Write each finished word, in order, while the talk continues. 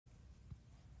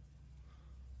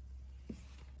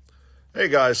Hey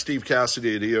guys, Steve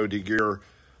Cassidy at EOD Gear.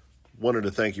 Wanted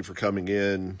to thank you for coming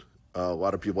in. A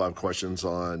lot of people have questions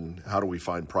on how do we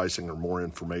find pricing or more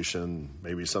information.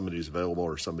 Maybe somebody's available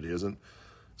or somebody isn't.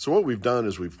 So what we've done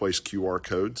is we've placed QR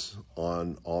codes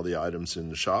on all the items in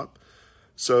the shop.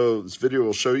 So this video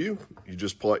will show you. You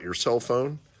just pull out your cell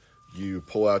phone, you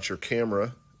pull out your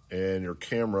camera, and your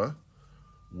camera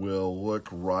will look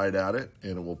right at it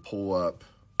and it will pull up.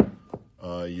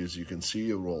 As you can see,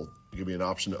 it will give you an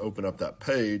option to open up that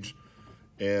page.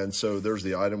 And so there's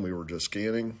the item we were just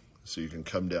scanning. So you can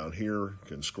come down here, you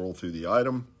can scroll through the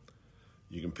item.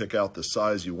 You can pick out the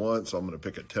size you want. So I'm going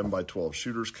to pick a 10 by 12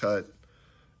 shooter's cut.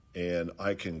 And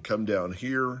I can come down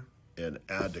here and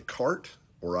add to cart,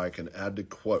 or I can add to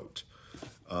quote.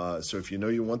 So if you know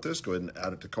you want this, go ahead and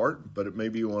add it to cart. But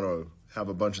maybe you want to have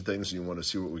a bunch of things and you want to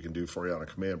see what we can do for you on a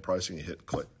command pricing. You hit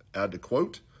click, add to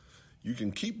quote. You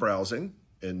can keep browsing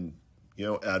and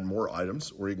add more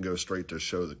items, or you can go straight to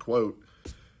show the quote.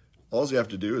 All you have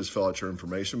to do is fill out your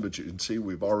information, but you can see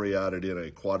we've already added in a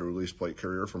quad release plate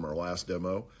carrier from our last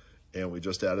demo, and we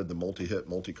just added the multi-hit,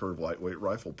 multi-curve lightweight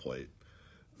rifle plate.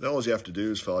 Now all you have to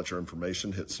do is fill out your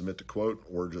information, hit submit to quote,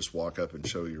 or just walk up and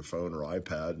show your phone or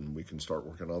iPad, and we can start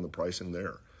working on the pricing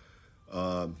there.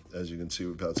 As you can see,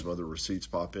 we've had some other receipts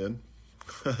pop in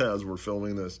as we're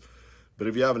filming this. But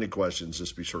if you have any questions,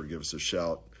 just be sure to give us a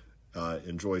shout.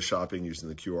 Enjoy shopping using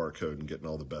the QR code and getting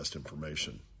all the best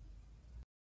information.